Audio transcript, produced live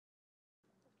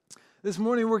This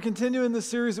morning we're continuing the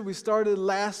series that we started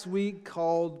last week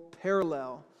called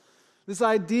Parallel. This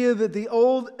idea that the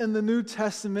Old and the New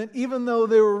Testament, even though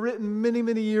they were written many,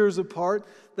 many years apart,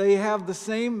 they have the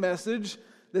same message,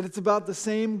 that it's about the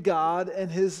same God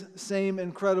and His same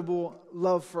incredible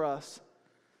love for us.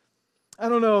 I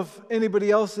don't know if anybody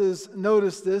else has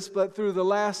noticed this, but through the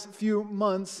last few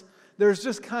months, there's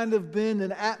just kind of been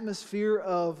an atmosphere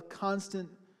of constant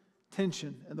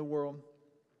tension in the world.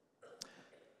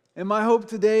 And my hope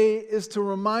today is to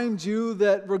remind you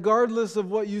that regardless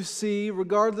of what you see,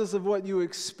 regardless of what you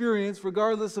experience,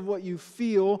 regardless of what you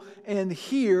feel and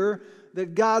hear,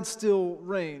 that God still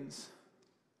reigns.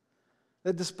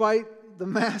 That despite the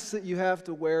mask that you have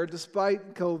to wear,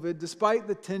 despite COVID, despite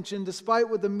the tension, despite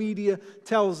what the media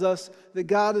tells us, that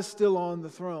God is still on the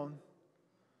throne.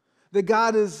 That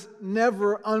God is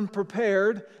never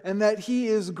unprepared and that He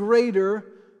is greater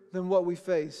than what we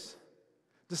face.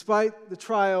 Despite the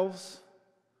trials,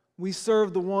 we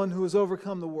serve the one who has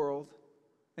overcome the world.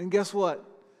 And guess what?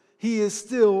 He is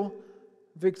still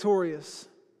victorious.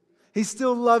 He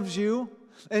still loves you,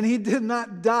 and He did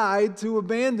not die to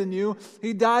abandon you.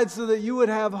 He died so that you would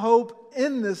have hope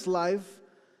in this life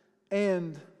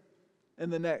and in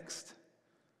the next.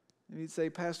 And you'd say,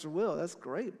 Pastor Will, that's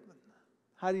great.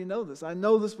 How do you know this? I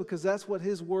know this because that's what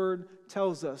His Word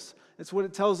tells us. It's what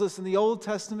it tells us in the Old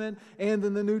Testament and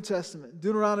in the New Testament.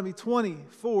 Deuteronomy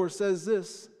 20:4 says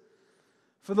this,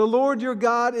 "For the Lord your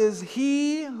God is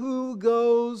He who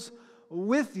goes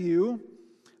with you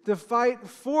to fight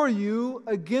for you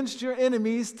against your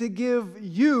enemies to give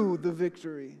you the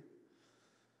victory."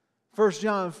 1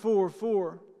 John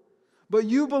 4:4, "But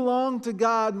you belong to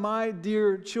God, my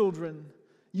dear children.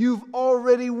 You've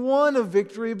already won a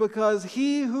victory because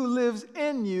He who lives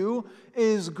in you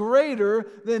is greater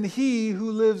than he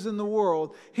who lives in the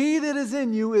world. He that is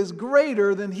in you is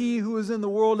greater than he who is in the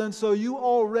world, and so you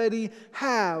already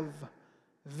have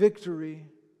victory."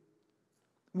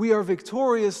 We are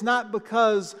victorious not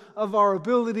because of our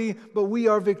ability, but we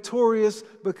are victorious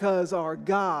because our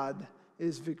God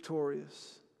is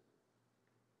victorious.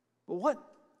 But what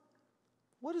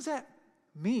does that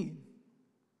mean?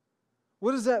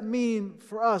 What does that mean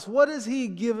for us? What has He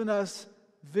given us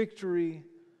victory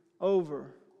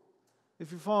over? If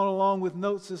you're following along with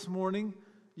notes this morning,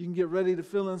 you can get ready to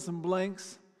fill in some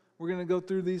blanks. We're going to go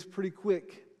through these pretty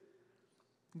quick.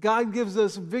 God gives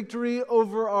us victory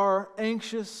over our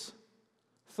anxious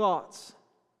thoughts.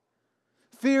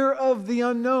 Fear of the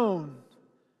unknown.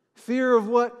 Fear of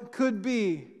what could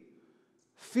be.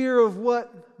 Fear of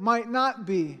what might not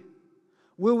be.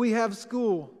 Will we have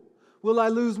school? Will I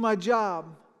lose my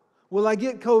job? Will I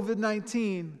get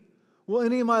COVID-19? Will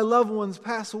any of my loved ones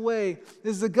pass away?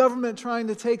 Is the government trying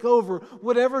to take over?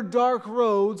 Whatever dark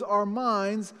roads our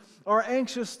minds, our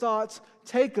anxious thoughts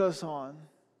take us on,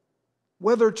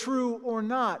 whether true or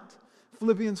not.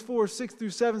 Philippians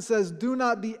 4:6-7 says, "Do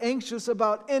not be anxious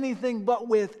about anything, but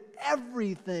with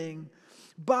everything,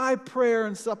 by prayer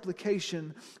and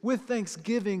supplication, with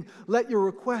thanksgiving, let your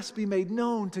requests be made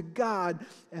known to God."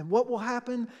 And what will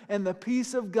happen? "And the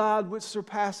peace of God, which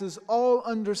surpasses all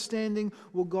understanding,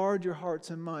 will guard your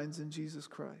hearts and minds in Jesus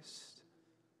Christ."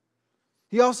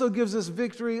 He also gives us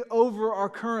victory over our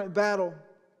current battle.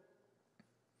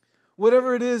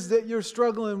 Whatever it is that you're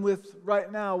struggling with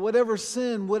right now, whatever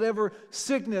sin, whatever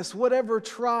sickness, whatever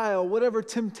trial, whatever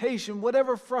temptation,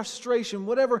 whatever frustration,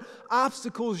 whatever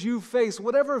obstacles you face,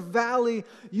 whatever valley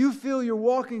you feel you're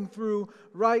walking through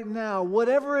right now,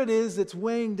 whatever it is that's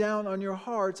weighing down on your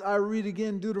hearts, I read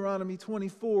again Deuteronomy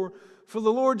 24, "For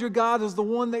the Lord your God is the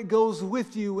one that goes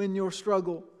with you in your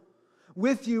struggle,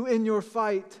 with you in your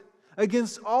fight,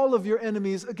 against all of your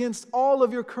enemies, against all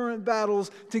of your current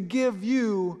battles, to give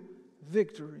you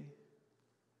victory."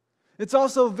 It's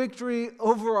also victory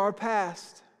over our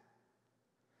past.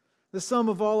 The sum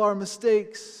of all our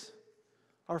mistakes,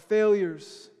 our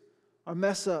failures, our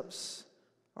mess-ups,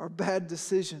 our bad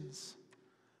decisions,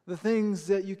 the things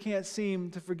that you can't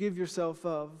seem to forgive yourself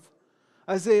of.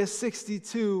 Isaiah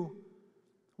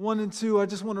 62:1-2, I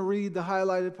just want to read the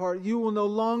highlighted part. "You will no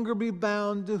longer be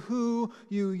bound to who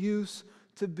you used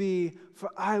to be,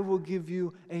 for I will give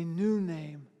you a new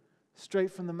name."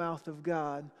 Straight from the mouth of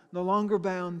God. No longer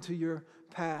bound to your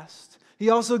past.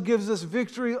 He also gives us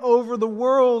victory over the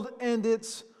world and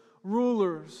its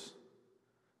rulers.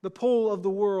 The pull of the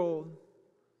world,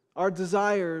 our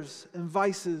desires and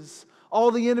vices,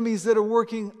 all the enemies that are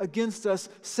working against us,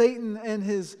 Satan and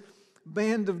his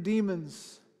band of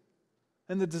demons,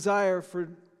 and the desire for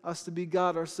us to be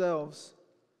God ourselves.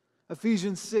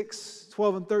 Ephesians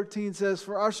 6:12-13 says,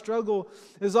 "For our struggle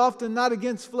is often not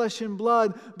against flesh and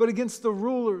blood, but against the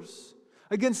rulers,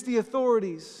 against the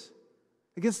authorities,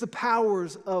 against the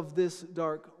powers of this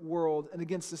dark world, and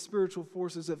against the spiritual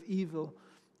forces of evil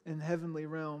in heavenly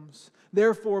realms.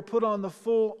 Therefore, put on the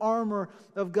full armor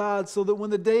of God so that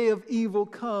when the day of evil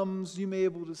comes, you may be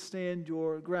able to stand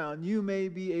your ground. You may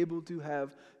be able to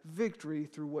have victory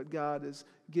through what God has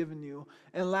given you.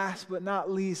 And last but not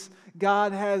least,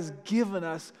 God has given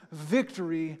us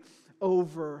victory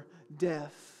over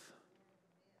death.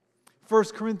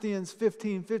 1 Corinthians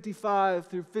 15:55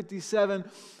 through 57.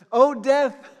 O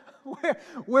death,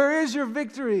 where is your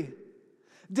victory?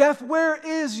 Death, where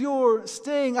is your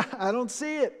sting? I don't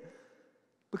see it.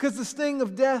 Because the sting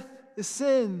of death is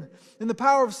sin, and the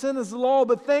power of sin is the law.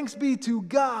 But thanks be to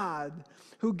God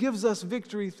who gives us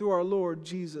victory through our Lord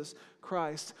Jesus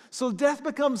Christ. So death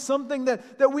becomes something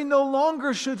that we no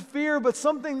longer should fear, but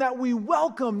something that we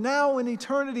welcome now in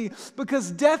eternity,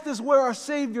 because death is where our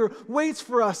Savior waits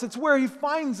for us. It's where He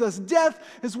finds us. Death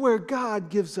is where God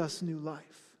gives us new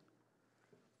life.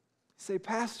 You say,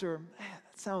 Pastor, man,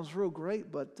 that sounds real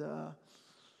great, but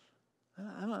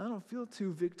I don't feel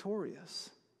too victorious.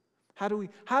 How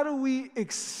do we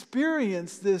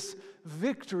experience this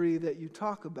victory that you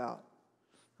talk about?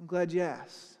 I'm glad you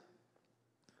asked.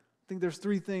 I think there's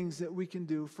three things that we can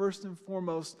do. First and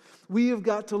foremost, we have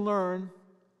got to learn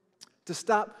to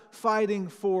stop fighting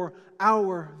for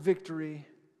our victory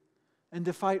and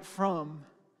to fight from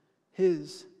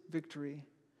His victory.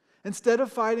 Instead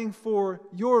of fighting for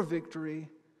your victory,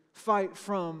 fight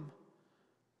from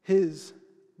His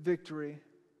victory.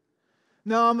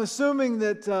 Now, I'm assuming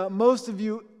that most of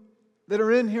you that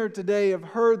are in here today have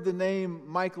heard the name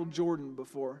Michael Jordan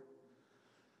before.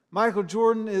 Michael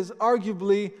Jordan is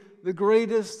arguably the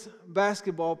greatest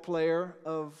basketball player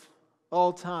of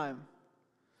all time.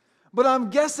 But I'm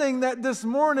guessing that this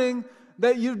morning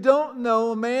that you don't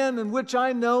know a man in which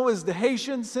I know as the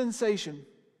Haitian sensation.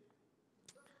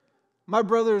 My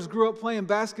brothers grew up playing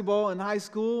basketball in high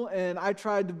school, and I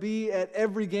tried to be at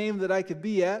every game that I could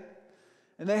be at.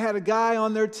 And they had a guy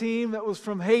on their team that was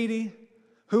from Haiti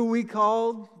who we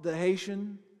called the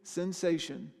Haitian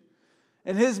sensation.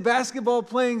 And his basketball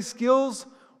playing skills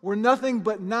were nothing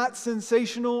but not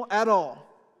sensational at all.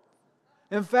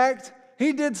 In fact,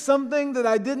 he did something that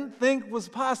I didn't think was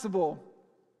possible.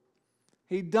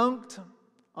 He dunked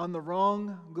on the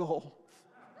wrong goal.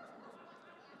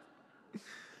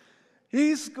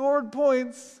 He scored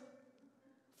points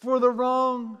for the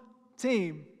wrong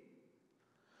team.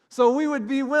 So we would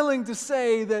be willing to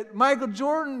say that Michael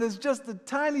Jordan is just a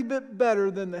tiny bit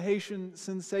better than the Haitian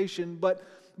sensation, but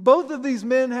both of these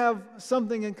men have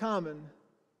something in common.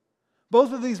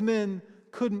 Both of these men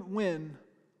couldn't win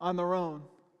on their own.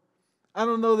 I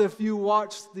don't know if you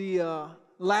watched the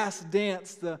Last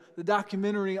Dance, the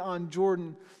documentary on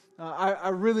Jordan. I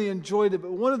really enjoyed it,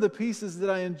 but one of the pieces that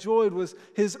I enjoyed was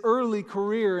his early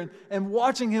career and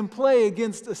watching him play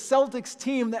against a Celtics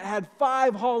team that had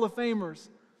 5 Hall of Famers.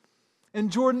 And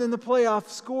Jordan in the playoffs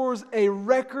scores a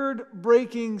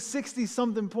record-breaking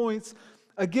 60-something points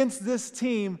against this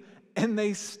team, and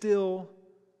they still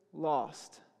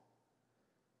lost.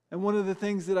 And one of the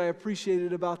things that I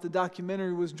appreciated about the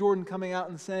documentary was Jordan coming out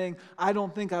and saying, I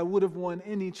don't think I would have won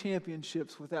any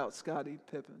championships without Scottie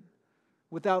Pippen,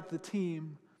 without the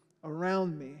team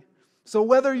around me. So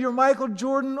whether you're Michael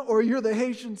Jordan or you're the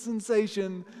Haitian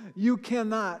sensation, you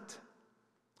cannot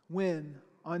win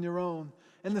on your own.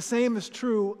 And the same is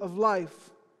true of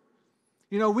life.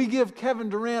 You know, we give Kevin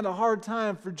Durant a hard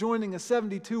time for joining a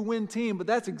 72-win team, but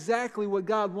that's exactly what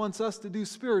God wants us to do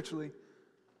spiritually.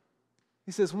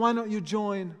 He says, why don't you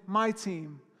join my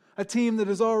team, a team that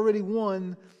has already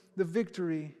won the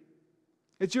victory?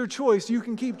 It's your choice. You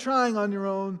can keep trying on your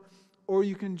own, or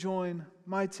you can join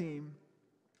my team.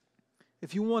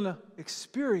 If you want to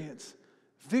experience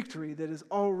victory that is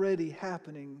already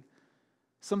happening,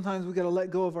 sometimes we've got to let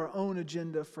go of our own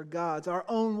agenda for God's, our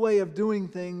own way of doing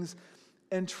things,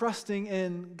 and trusting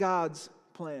in God's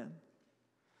plan.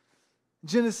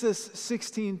 Genesis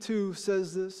 16:2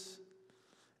 says this.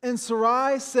 And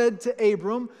Sarai said to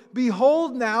Abram,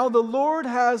 behold, now the Lord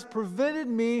has prevented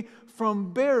me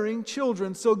from bearing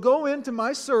children. So go in to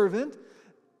my servant,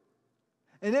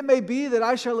 and it may be that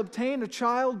I shall obtain a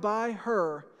child by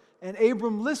her. And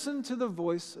Abram listened to the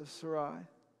voice of Sarai.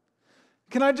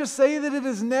 Can I just say that it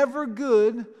is never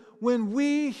good when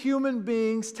we human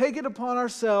beings take it upon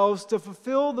ourselves to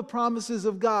fulfill the promises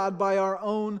of God by our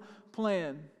own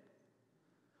plan.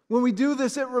 When we do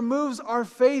this, it removes our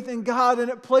faith in God and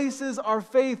it places our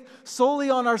faith solely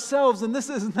on ourselves. And this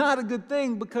is not a good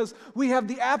thing because we have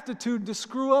the aptitude to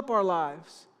screw up our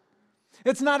lives.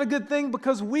 It's not a good thing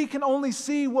because we can only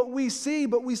see what we see,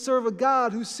 but we serve a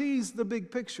God who sees the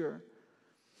big picture.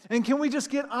 And can we just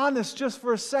get honest just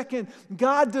for a second?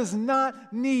 God does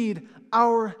not need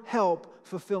our help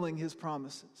fulfilling His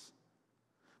promises.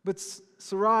 But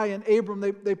Sarai and Abram,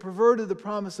 they perverted the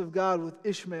promise of God with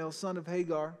Ishmael, son of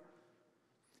Hagar.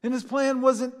 And his plan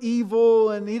wasn't evil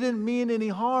and he didn't mean any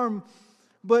harm,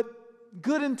 but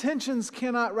good intentions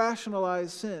cannot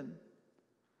rationalize sin.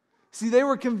 See, they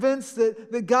were convinced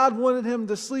that God wanted him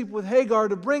to sleep with Hagar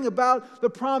to bring about the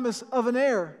promise of an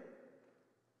heir.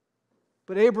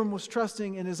 But Abram was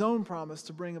trusting in his own promise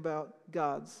to bring about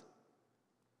God's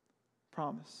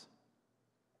promise.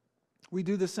 We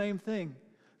do the same thing.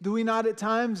 Do we not at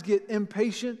times get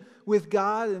impatient with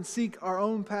God and seek our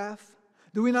own path?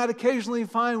 Do we not occasionally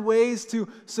find ways to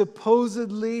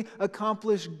supposedly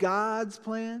accomplish God's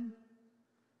plan?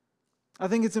 I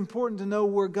think it's important to know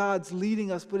where God's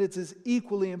leading us, but it's as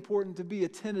equally important to be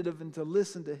attentive and to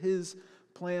listen to His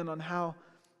plan on how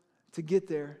to get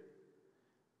there.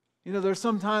 You know, there's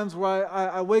some times where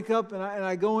I wake up and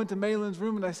I go into Malin's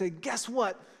room and I say, guess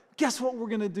what? Guess what we're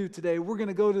going to do today? We're going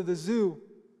to go to the zoo.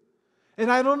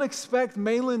 And I don't expect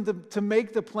Malin to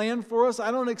make the plan for us.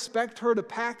 I don't expect her to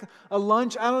pack a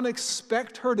lunch. I don't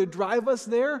expect her to drive us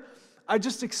there. I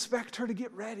just expect her to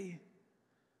get ready.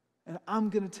 And I'm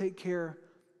going to take care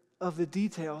of the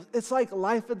details. It's like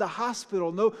life at the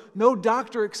hospital. No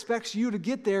doctor expects you to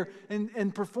get there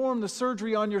and perform the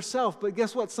surgery on yourself. But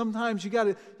guess what? Sometimes you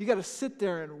got to sit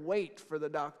there and wait for the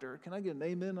doctor. Can I get an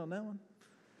amen on that one?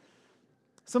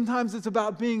 Sometimes it's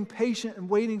about being patient and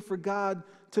waiting for God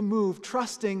to move,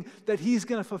 trusting that He's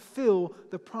going to fulfill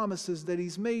the promises that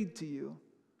He's made to you.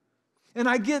 And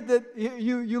I get that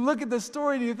you look at this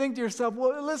story and you think to yourself,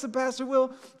 well, listen, Pastor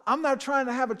Will, I'm not trying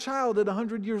to have a child at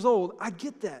 100 years old. I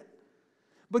get that.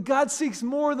 But God seeks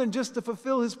more than just to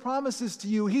fulfill His promises to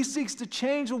you. He seeks to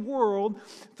change a world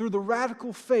through the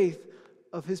radical faith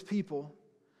of His people.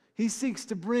 He seeks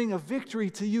to bring a victory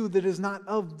to you that is not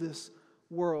of this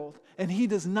world. And He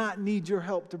does not need your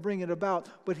help to bring it about,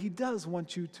 but He does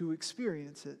want you to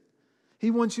experience it.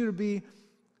 He wants you to be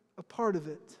a part of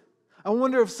it. I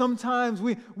wonder if sometimes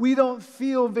we don't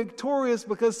feel victorious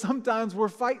because sometimes we're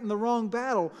fighting the wrong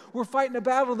battle. We're fighting a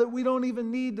battle that we don't even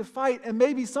need to fight. And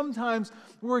maybe sometimes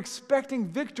we're expecting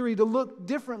victory to look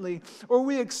differently. Or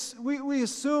we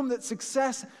assume that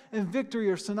success and victory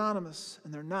are synonymous,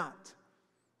 and they're not.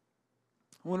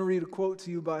 I want to read a quote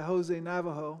to you by Jose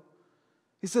Navajo.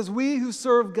 He says, "We who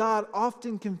serve God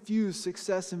often confuse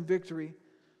success and victory.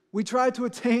 We try to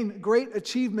attain great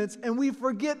achievements and we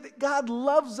forget that God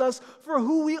loves us for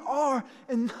who we are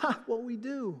and not what we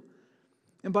do.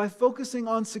 And by focusing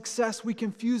on success, we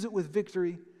confuse it with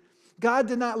victory. God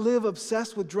did not live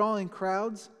obsessed with drawing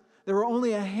crowds. There were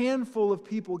only a handful of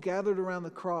people gathered around the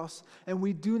cross, and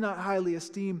we do not highly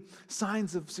esteem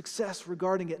signs of success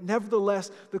regarding it.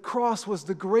 Nevertheless, the cross was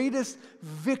the greatest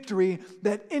victory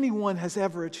that anyone has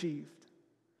ever achieved.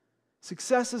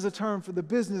 Success is a term for the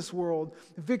business world.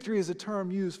 Victory is a term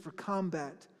used for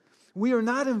combat. We are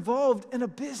not involved in a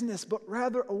business, but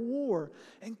rather a war.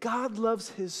 And God loves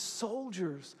His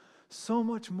soldiers so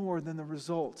much more than the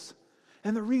results.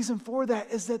 And the reason for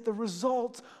that is that the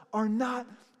results are not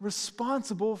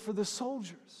responsible for the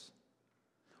soldiers.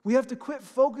 We have to quit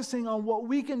focusing on what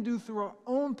we can do through our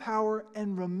own power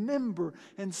and remember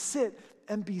and sit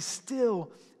and be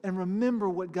still and remember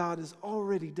what God has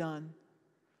already done.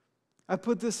 I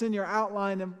put this in your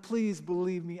outline, and please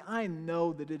believe me, I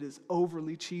know that it is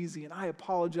overly cheesy, and I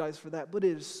apologize for that, but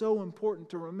it is so important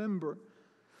to remember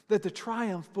that the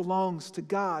triumph belongs to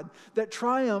God. That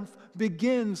triumph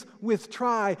begins with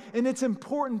try, and it's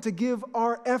important to give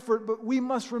our effort, but we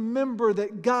must remember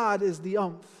that God is the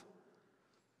umph.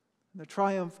 The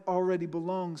triumph already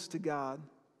belongs to God.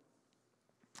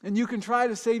 And you can try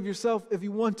to save yourself if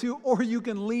you want to, or you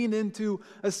can lean into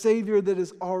a Savior that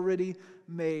is already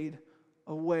made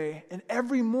a way. And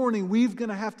every morning we're going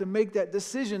to have to make that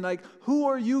decision, like, who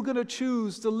are you going to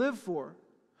choose to live for?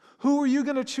 Who are you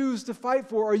going to choose to fight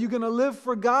for? Are you going to live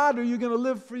for God, or are you going to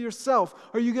live for yourself?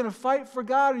 Are you going to fight for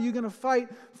God, or are you going to fight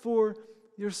for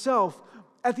yourself?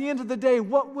 At the end of the day,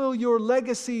 what will your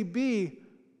legacy be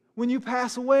when you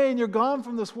pass away and you're gone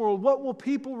from this world? What will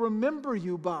people remember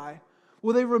you by?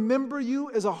 Will they remember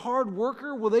you as a hard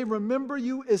worker? Will they remember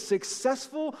you as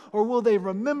successful? Or will they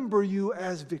remember you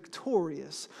as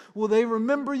victorious? Will they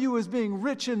remember you as being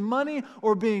rich in money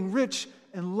or being rich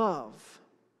in love?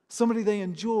 Somebody they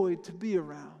enjoyed to be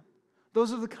around.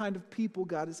 Those are the kind of people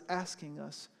God is asking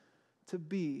us to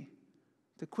be.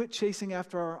 To quit chasing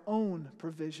after our own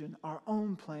provision, our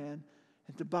own plan,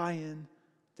 and to buy in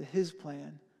to His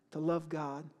plan, to love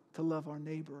God, to love our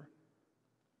neighbor.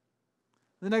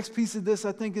 The next piece of this,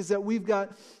 I think, is that we've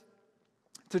got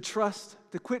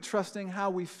to quit trusting how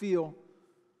we feel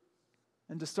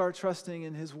and to start trusting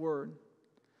in His Word.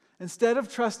 Instead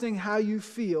of trusting how you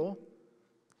feel,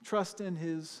 trust in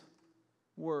His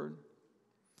Word.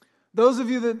 Those of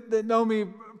you that know me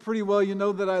pretty well, you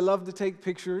know that I love to take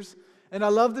pictures, and I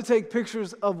love to take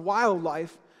pictures of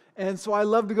wildlife, and so I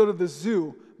love to go to the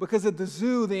zoo, because at the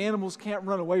zoo, the animals can't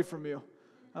run away from you,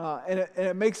 and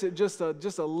it makes it just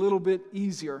a little bit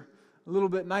easier, a little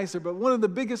bit nicer. But one of the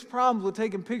biggest problems with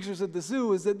taking pictures at the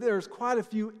zoo is that there's quite a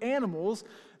few animals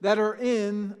that are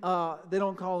in, they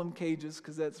don't call them cages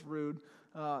because that's rude,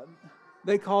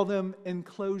 they call them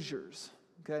enclosures,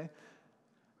 okay?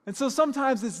 And so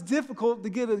sometimes it's difficult to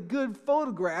get a good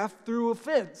photograph through a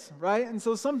fence, right? And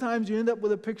so sometimes you end up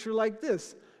with a picture like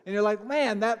this. And you're like,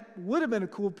 man, that would have been a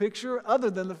cool picture other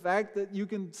than the fact that you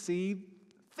can see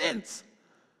fence,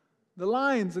 the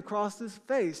lines across this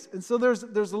face. And so there's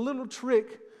a little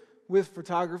trick with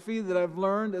photography that I've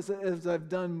learned as I've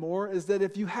done more, is that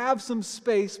if you have some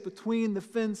space between the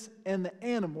fence and the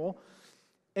animal,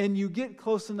 and you get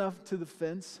close enough to the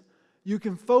fence, you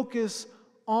can focus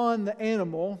on the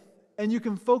animal, and you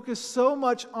can focus so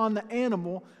much on the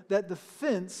animal that the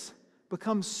fence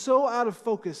becomes so out of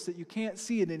focus that you can't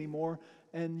see it anymore,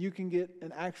 and you can get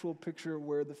an actual picture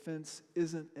where the fence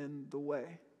isn't in the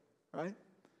way, right?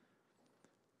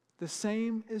 The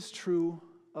same is true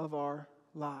of our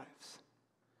lives.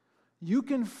 You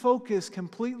can focus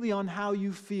completely on how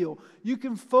you feel. You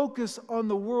can focus on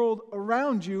the world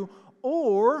around you,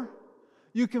 or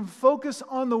you can focus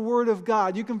on the Word of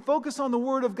God. You can focus on the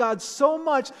Word of God so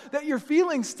much that your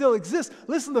feelings still exist.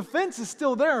 Listen, the fence is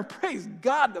still there, and praise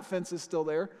God the fence is still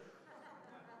there.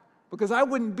 Because I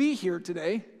wouldn't be here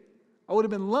today. I would have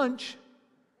been lunch,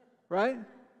 right?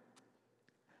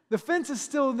 The fence is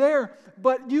still there,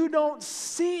 but you don't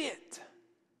see it.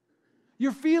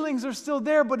 Your feelings are still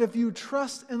there, but if you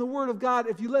trust in the Word of God,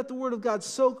 if you let the Word of God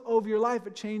soak over your life,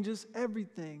 it changes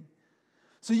everything.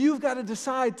 So you've got to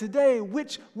decide today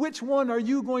which one are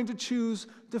you going to choose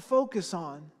to focus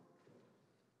on.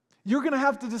 You're going to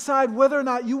have to decide whether or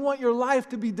not you want your life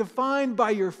to be defined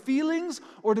by your feelings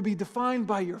or to be defined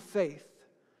by your faith.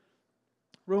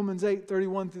 Romans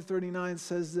 8:31-39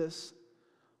 says this,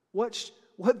 What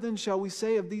then shall we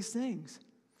say of these things?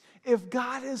 If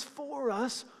God is for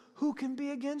us, who can be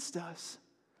against us?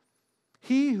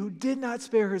 He who did not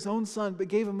spare His own Son, but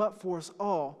gave Him up for us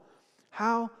all,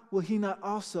 how will He not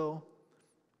also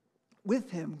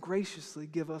with Him graciously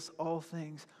give us all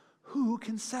things? Who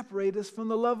can separate us from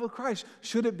the love of Christ?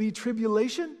 Should it be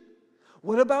tribulation?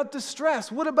 What about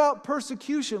distress? What about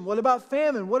persecution? What about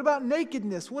famine? What about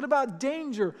nakedness? What about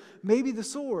danger? Maybe the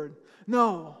sword?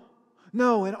 No,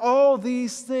 in all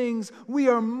these things we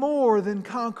are more than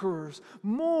conquerors.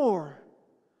 More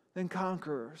than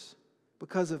conquerors.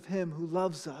 Because of Him who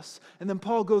loves us. And then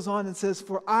Paul goes on and says,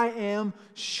 For I am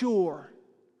sure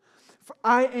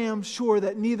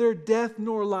that neither death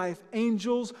nor life,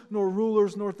 angels nor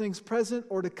rulers, nor things present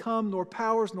or to come, nor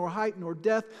powers, nor height, nor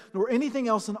depth, nor anything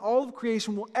else in all of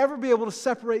creation will ever be able to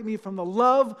separate me from the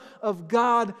love of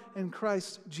God and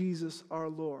Christ Jesus our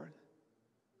Lord.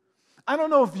 I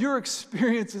don't know if your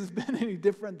experience has been any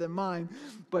different than mine,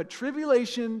 but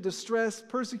tribulation, distress,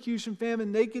 persecution,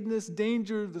 famine, nakedness,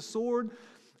 danger, the sword,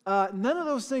 none of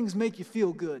those things make you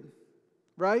feel good,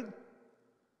 right?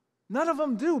 None of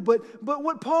them do. But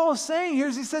what Paul is saying here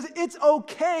is he says it's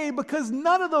okay because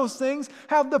none of those things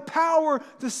have the power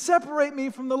to separate me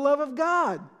from the love of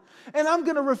God. And I'm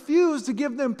going to refuse to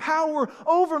give them power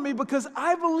over me because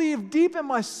I believe deep in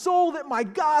my soul that my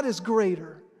God is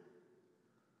greater.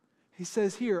 He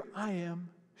says here, I am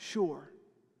sure.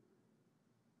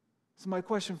 So my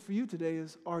question for you today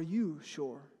is, are you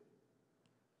sure?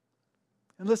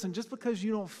 And listen, just because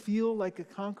you don't feel like a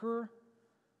conqueror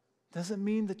doesn't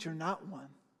mean that you're not one.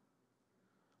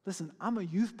 Listen, I'm a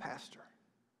youth pastor.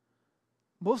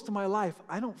 Most of my life,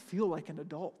 I don't feel like an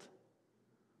adult.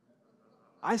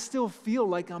 I still feel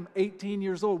like I'm 18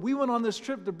 years old. We went on this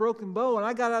trip to Broken Bow, and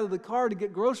I got out of the car to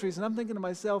get groceries, and I'm thinking to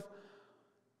myself,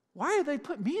 why did they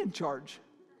put me in charge?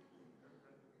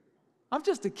 I'm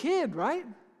just a kid, right?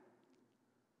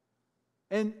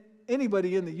 And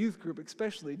anybody in the youth group,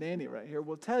 especially Danny right here,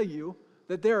 will tell you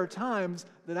that there are times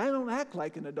that I don't act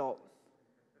like an adult,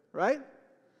 right?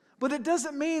 But it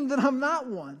doesn't mean that I'm not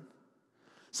one.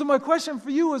 So my question for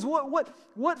you is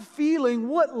what feeling,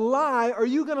 what lie are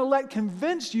you going to let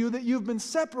convince you that you've been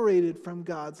separated from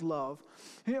God's love?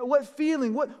 You know, what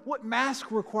feeling, what mask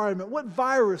requirement, what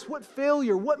virus, what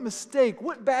failure, what mistake,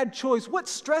 what bad choice, what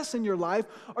stress in your life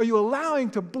are you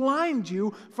allowing to blind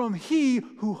you from He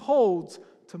who holds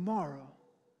tomorrow?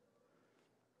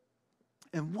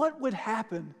 And what would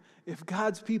happen if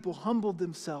God's people humbled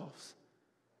themselves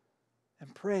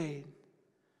and prayed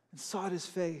and sought His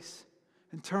face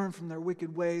and turned from their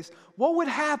wicked ways? What would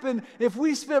happen if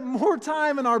we spent more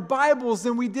time in our Bibles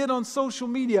than we did on social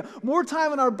media, more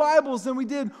time in our Bibles than we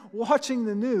did watching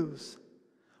the news?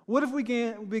 What if we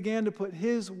began to put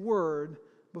His Word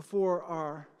before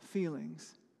our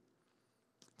feelings?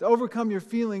 To overcome your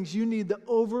feelings, you need the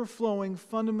overflowing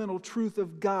fundamental truth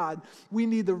of God. We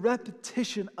need the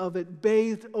repetition of it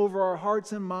bathed over our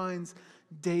hearts and minds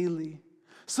daily.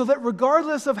 So that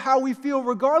regardless of how we feel,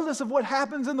 regardless of what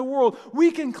happens in the world, we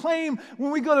can claim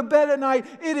when we go to bed at night,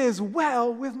 it is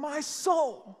well with my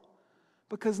soul.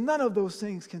 Because none of those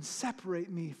things can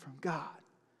separate me from God.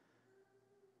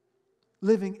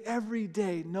 Living every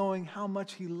day knowing how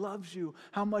much He loves you,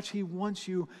 how much He wants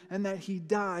you, and that He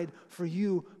died for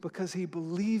you because He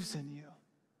believes in you.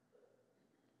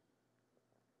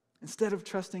 Instead of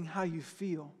trusting how you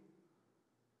feel,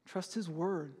 trust His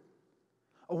Word.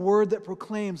 A word that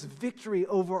proclaims victory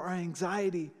over our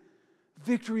anxiety,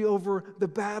 victory over the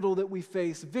battle that we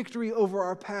face, victory over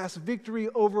our past, victory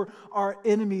over our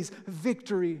enemies,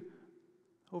 victory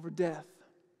over death.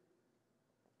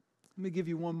 Let me give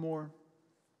you one more.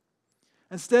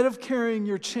 Instead of carrying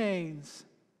your chains,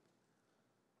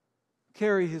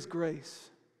 carry His grace.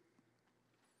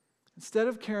 Instead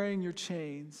of carrying your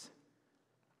chains,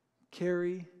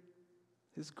 carry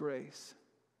His grace.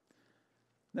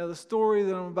 Now, the story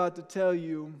that I'm about to tell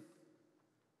you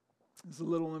is a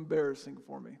little embarrassing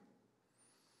for me.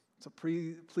 So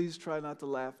please try not to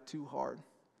laugh too hard.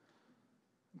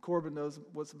 Corbin knows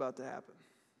what's about to happen.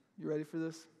 You ready for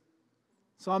this?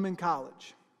 So I'm in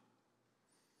college.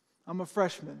 I'm a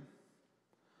freshman.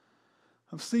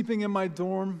 I'm sleeping in my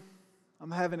dorm.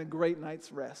 I'm having a great night's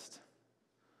rest.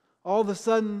 All of a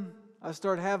sudden, I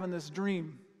start having this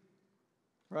dream,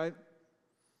 right?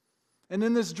 And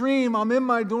in this dream, I'm in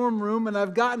my dorm room, and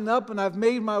I've gotten up, and I've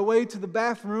made my way to the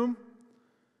bathroom,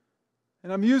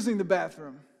 and I'm using the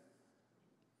bathroom.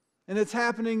 And it's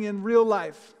happening in real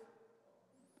life.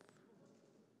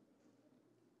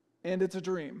 And it's a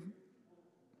dream.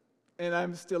 And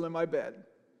I'm still in my bed.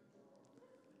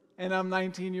 And I'm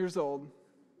 19 years old.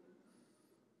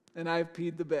 And I've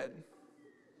peed the bed.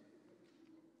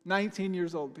 19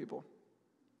 years old, people.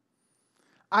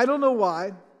 I don't know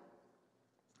why,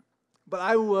 but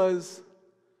I was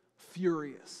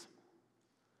furious.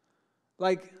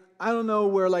 Like, I don't know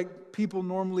where like people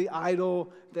normally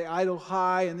idle, they idle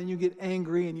high, and then you get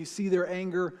angry and you see their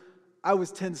anger. I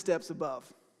was 10 steps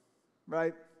above,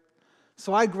 right?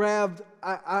 So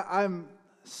I'm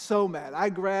so mad. I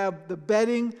grabbed the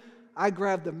bedding, I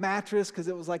grabbed the mattress because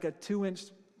it was like a 2-inch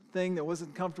thing that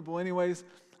wasn't comfortable anyways.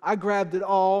 I grabbed it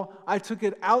all. I took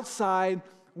it outside,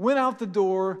 went out the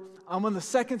door. I'm on the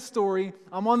second story.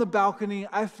 I'm on the balcony.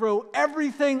 I throw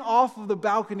everything off of the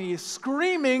balcony,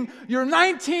 screaming, "You're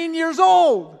 19 years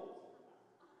old!"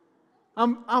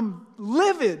 I'm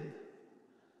livid.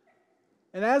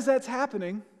 And as that's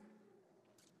happening,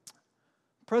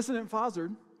 President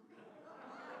Fozzard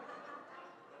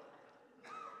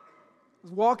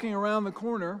was walking around the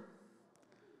corner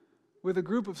with a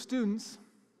group of students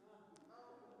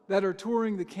that are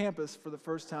touring the campus for the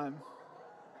first time.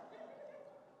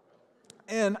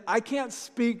 And I can't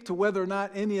speak to whether or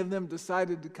not any of them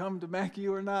decided to come to Mackey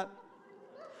or not.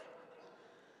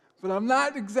 But I'm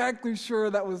not exactly sure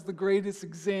that was the greatest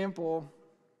example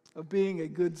of being a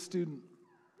good student,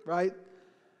 right?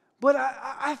 But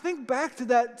I think back to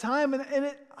that time,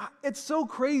 and it's so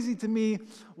crazy to me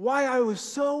why I was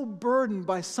so burdened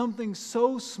by something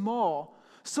so small.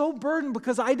 So burdened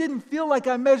because I didn't feel like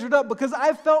I measured up, because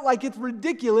I felt like it's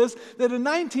ridiculous that a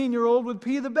 19-year-old would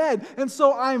pee the bed. And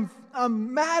so I'm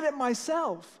mad at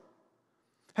myself.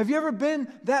 Have you ever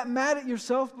been that mad at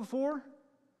yourself before?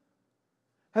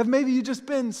 Have maybe you just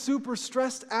been super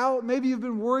stressed out? Maybe you've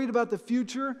been worried about the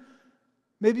future.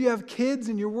 Maybe you have kids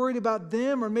and you're worried about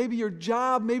them, or maybe your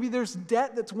job, maybe there's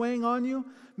debt that's weighing on you,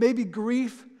 maybe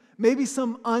grief, maybe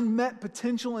some unmet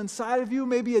potential inside of you,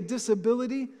 maybe a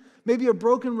disability, maybe a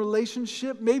broken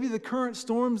relationship, maybe the current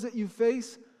storms that you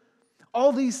face.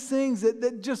 All these things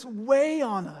that just weigh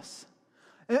on us.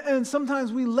 And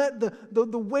sometimes we let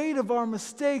the weight of our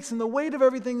mistakes and the weight of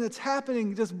everything that's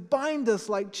happening just bind us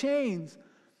like chains.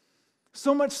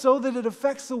 So much so that it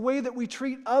affects the way that we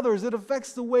treat others. It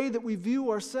affects the way that we view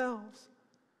ourselves.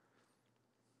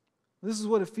 This is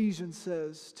what Ephesians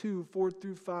says,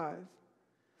 2:4-5.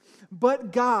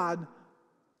 But God,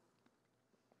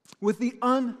 with the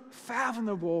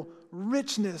unfathomable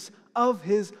richness of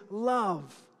His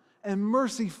love and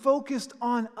mercy focused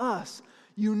on us,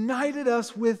 united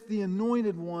us with the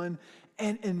Anointed One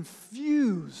and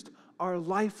infused our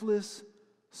lifeless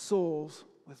souls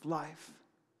with life.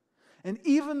 And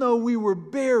even though we were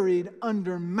buried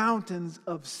under mountains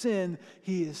of sin,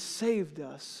 He has saved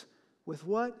us with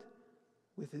what?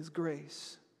 With His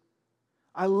grace.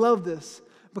 I love this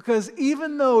because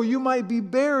even though you might be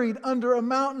buried under a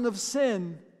mountain of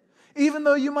sin, even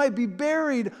though you might be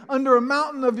buried under a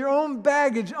mountain of your own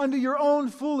baggage, under your own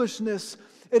foolishness,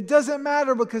 it doesn't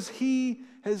matter because He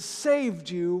has saved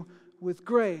you with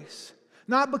grace.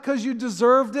 Not because you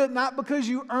deserved it, not because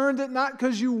you earned it, not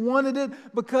because you wanted it,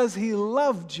 because He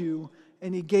loved you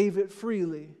and He gave it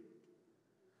freely.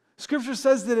 Scripture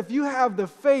says that if you have the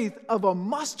faith of a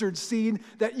mustard seed,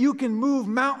 that you can move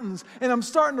mountains. And I'm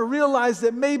starting to realize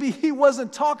that maybe He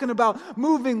wasn't talking about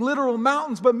moving literal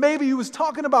mountains, but maybe He was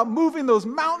talking about moving those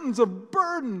mountains of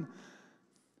burden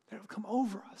that have come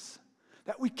over us,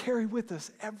 that we carry with us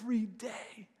every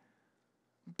day.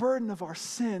 Burden of our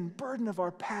sin, burden of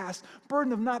our past,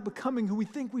 burden of not becoming who we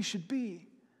think we should be.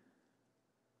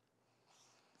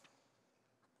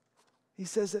 He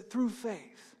says that through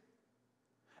faith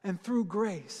and through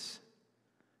grace,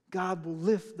 God will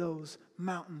lift those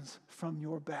mountains from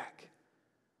your back.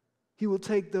 He will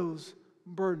take those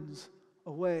burdens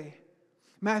away.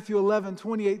 Matthew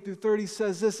 11:28-30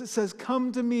 says this. It says,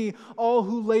 "Come to me, all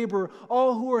who labor,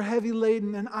 all who are heavy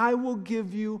laden, and I will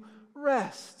give you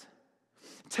rest.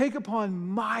 Take upon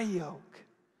my yoke.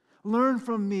 Learn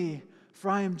from me, for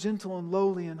I am gentle and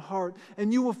lowly in heart,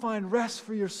 and you will find rest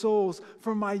for your souls.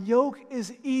 For my yoke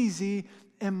is easy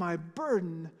and my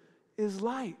burden is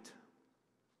light."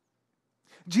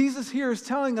 Jesus here is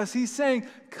telling us, He's saying,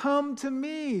 come to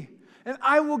me and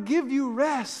I will give you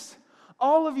rest.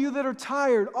 All of you that are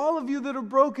tired, all of you that are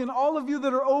broken, all of you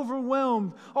that are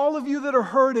overwhelmed, all of you that are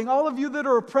hurting, all of you that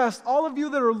are oppressed, all of you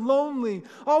that are lonely,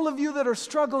 all of you that are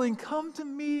struggling, come to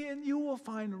me and you will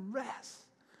find rest.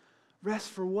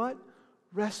 Rest for what?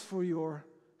 Rest for your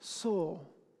soul.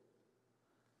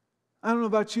 I don't know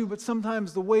about you, but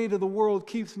sometimes the weight of the world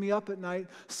keeps me up at night.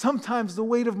 Sometimes the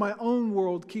weight of my own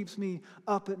world keeps me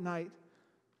up at night.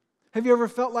 Have you ever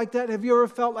felt like that? Have you ever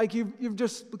felt like you've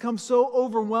just become so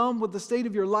overwhelmed with the state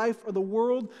of your life or the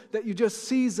world that you just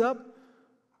seize up?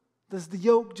 Does the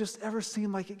yoke just ever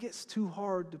seem like it gets too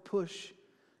hard to push?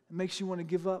 It makes you want to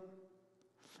give up.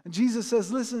 And Jesus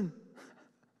says, listen,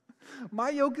 my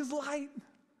yoke is light.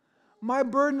 My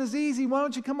burden is easy. Why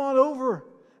don't you come on over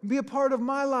and be a part of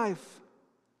my life?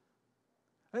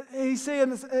 And He's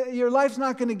saying your life's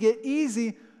not going to get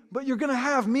easy, but you're going to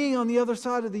have me on the other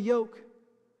side of the yoke.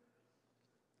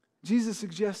 Jesus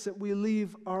suggests that we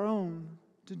leave our own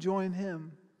to join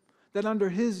Him, that under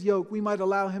His yoke we might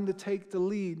allow Him to take the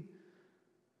lead.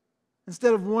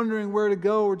 Instead of wondering where to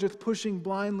go or just pushing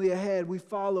blindly ahead, we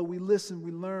follow, we listen,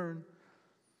 we learn.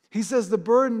 He says the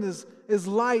burden is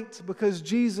light because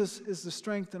Jesus is the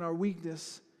strength in our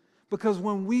weakness. Because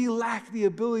when we lack the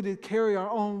ability to carry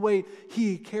our own weight,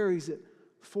 He carries it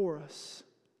for us.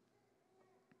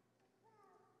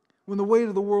 When the weight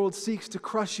of the world seeks to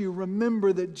crush you,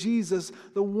 remember that Jesus,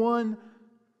 the one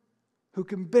who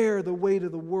can bear the weight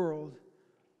of the world,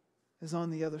 is on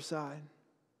the other side.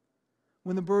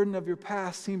 When the burden of your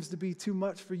past seems to be too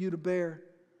much for you to bear,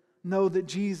 know that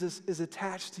Jesus is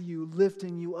attached to you,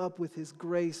 lifting you up with His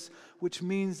grace, which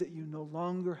means that you no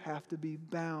longer have to be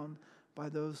bound by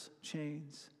those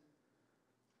chains.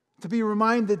 To be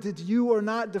reminded that you are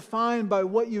not defined by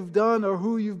what you've done or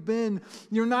who you've been.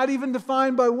 You're not even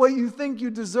defined by what you think you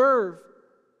deserve.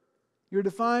 You're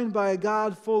defined by a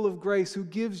God full of grace who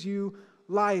gives you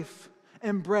life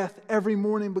and breath every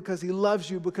morning because He loves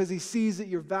you, because He sees that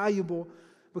you're valuable,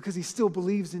 because He still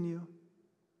believes in you.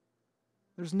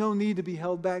 There's no need to be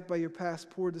held back by your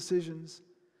past poor decisions.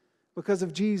 Because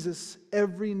of Jesus,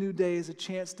 every new day is a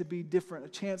chance to be different, a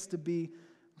chance to be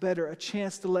better, a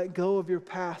chance to let go of your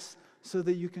past so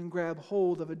that you can grab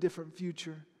hold of a different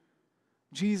future.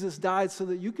 Jesus died so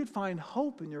that you could find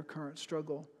hope in your current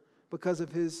struggle because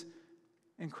of His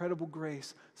incredible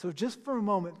grace. So just for a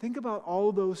moment, think about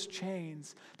all those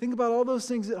chains. Think about all those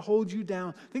things that hold you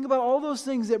down. Think about all those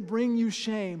things that bring you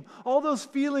shame, all those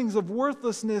feelings of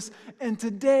worthlessness. And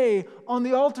today, on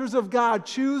the altars of God,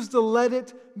 choose to let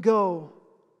it go.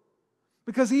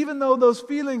 Because even though those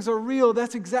feelings are real,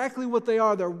 that's exactly what they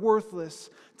are. They're worthless.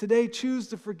 Today, choose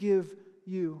to forgive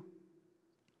you.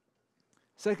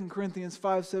 2 Corinthians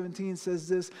 5:17 says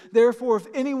this, "Therefore, if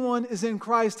anyone is in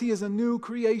Christ, he is a new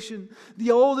creation.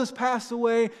 The old has passed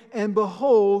away, and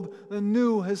behold, the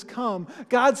new has come."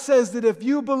 God says that if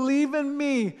you believe in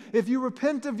me, if you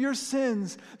repent of your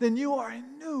sins, then you are a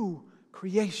new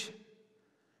creation.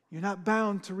 You're not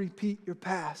bound to repeat your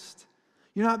past.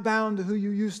 You're not bound to who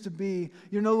you used to be.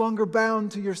 You're no longer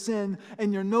bound to your sin,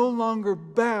 and you're no longer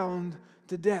bound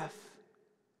to death.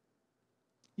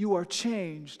 You are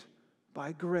changed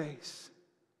by grace.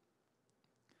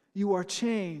 You are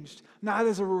changed not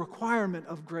as a requirement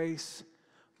of grace,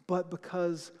 but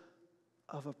because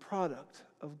of a product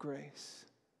of grace.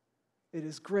 It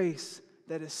is grace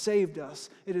that has saved us.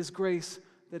 It is grace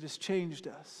that has changed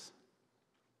us.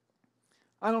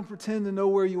 I don't pretend to know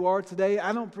where you are today.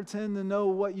 I don't pretend to know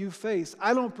what you face.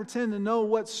 I don't pretend to know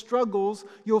what struggles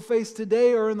you'll face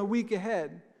today or in the week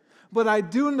ahead. But I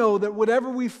do know that whatever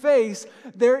we face,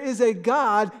 there is a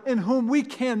God in whom we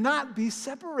cannot be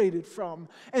separated from.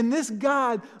 And this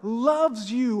God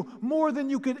loves you more than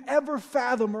you could ever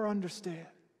fathom or understand.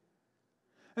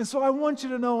 And so I want you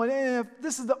to know, and if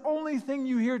this is the only thing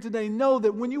you hear today, know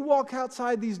that when you walk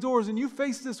outside these doors and you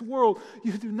face this world,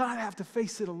 you do not have to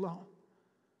face it alone.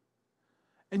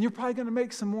 And you're probably going to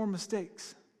make some more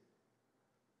mistakes.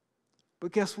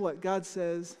 But guess what? God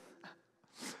says,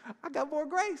 I got more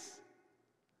grace.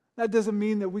 That doesn't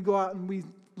mean that we go out and we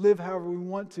live however we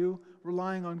want to,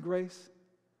 relying on grace.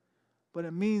 But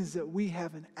it means that we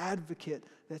have an advocate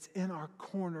that's in our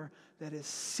corner that is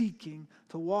seeking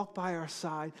to walk by our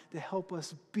side to help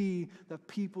us be the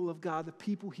people of God, the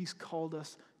people He's called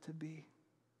us to be.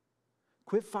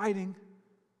 Quit fighting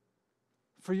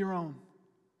for your own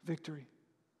victory.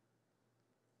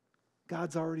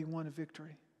 God's already won a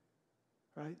victory,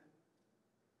 right?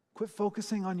 Quit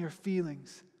focusing on your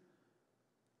feelings.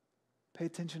 Pay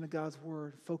attention to God's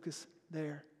word. Focus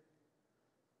there.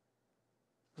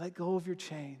 Let go of your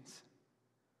chains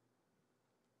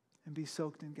and be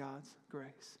soaked in God's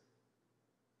grace.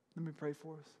 Let me pray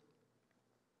for us.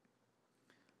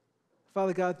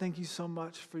 Father God, thank you so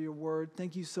much for your word.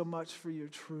 Thank you so much for your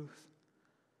truth.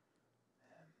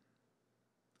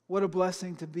 What a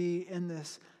blessing to be in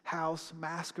this house,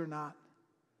 mask or not.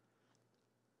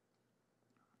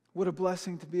 What a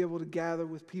blessing to be able to gather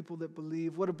with people that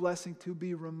believe. What a blessing to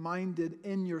be reminded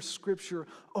in your scripture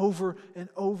over and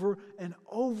over and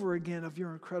over again of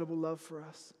your incredible love for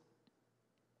us.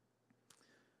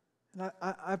 And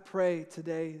I pray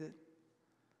today that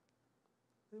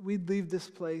we'd leave this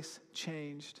place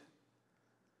changed.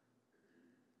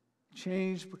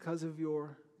 Changed because of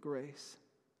your grace.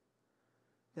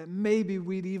 That maybe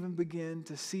we'd even begin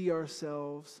to see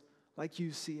ourselves like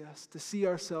you see us, to see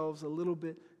ourselves a little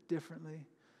bit differently.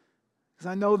 Because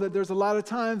I know that there's a lot of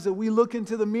times that we look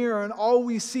into the mirror and all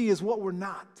we see is what we're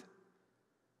not.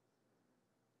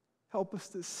 Help us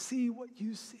to see what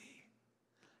you see.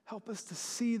 Help us to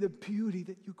see the beauty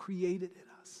that you created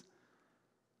in us.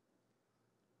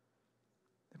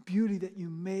 The beauty that you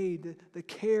made, the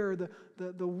care,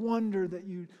 the wonder that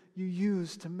you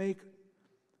used to make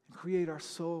and create our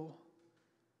soul.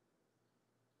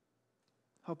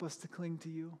 Help us to cling to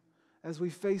you. As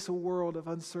we face a world of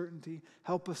uncertainty,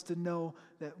 help us to know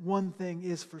that one thing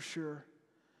is for sure.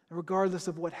 And regardless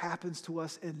of what happens to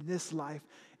us in this life,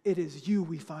 it is you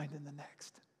we find in the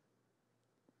next.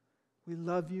 We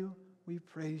love you. We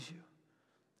praise you.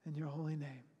 In your holy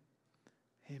name,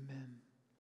 amen.